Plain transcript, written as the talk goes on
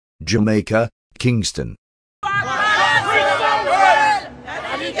Jamaica, Kingston.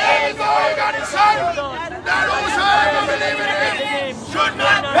 Should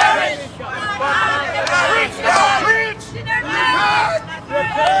not perish.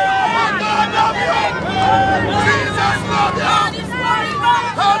 God love you. Jesus love you.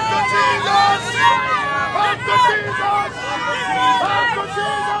 Come to Jesus. Come to Jesus. Come to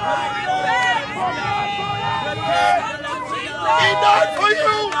Jesus. He died for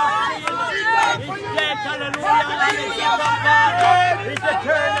you. He died for you. His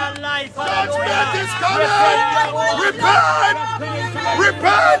eternal life. Judgment is coming. Repent.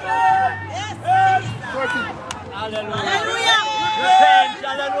 Repent. Hallelujah. Repent.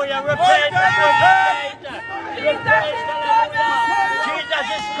 Hallelujah. Repent. Repent. Repent. Jesus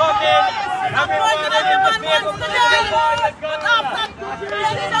is coming. Everyone in the people.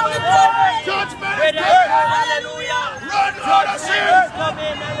 Judgment is coming. Hallelujah. Run out of sin.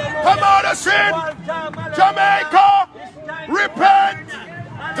 Come out of sin. Jamaica. Repent.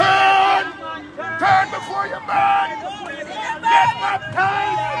 Turn. Turn before you burn. Get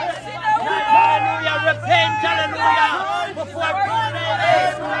baptized. Hallelujah. Repent. Hallelujah. Before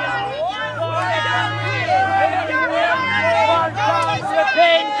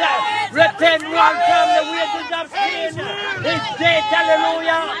repent. Repent one time. The wages of sin is death.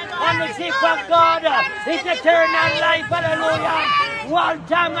 Hallelujah. And the gift of God is eternal life. Hallelujah. One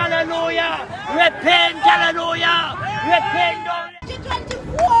time. Hallelujah. Repent. Hallelujah. Repent.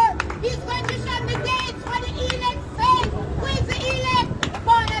 2024, he's going to shut the gates for the elect faith. Who is the elect?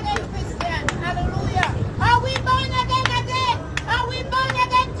 Born again Christian. Hallelujah. Are we born again? Are we born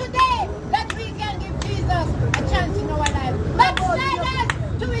again today? That we can give Jesus a chance in our life. Backsliders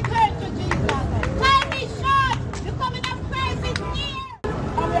to return to Jesus. Time is short. The coming of Christ is near.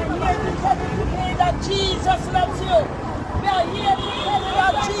 And we are here to tell you today that Jesus loves you. We are here to tell you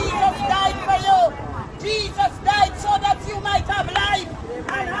that Jesus died for you. Jesus died so that you might have life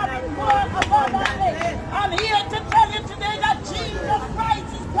and have it more abundantly. I'm here to tell you today that Jesus Christ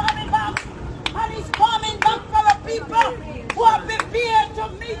is coming back. And he's coming back for a people who are prepared to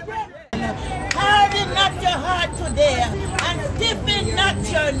meet him. Harden not your heart today and stiffen not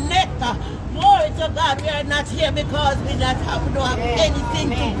your neck. Glory to God, we are not here because we don't have anything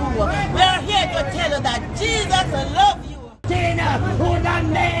to do. We are here to tell you that Jesus loves you. Who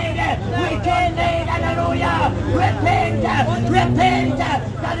done made we can lead, hallelujah. Repent, repent, that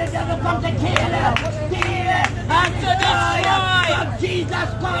the devil come to kill, steal, and to destroy. Jesus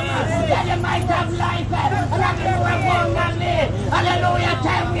come, that you might have life, and have it more abundantly. Hallelujah,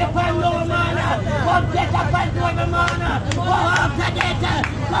 time we upon no man, come get up and do every man, go after death,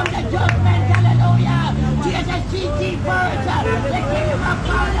 come to judgment.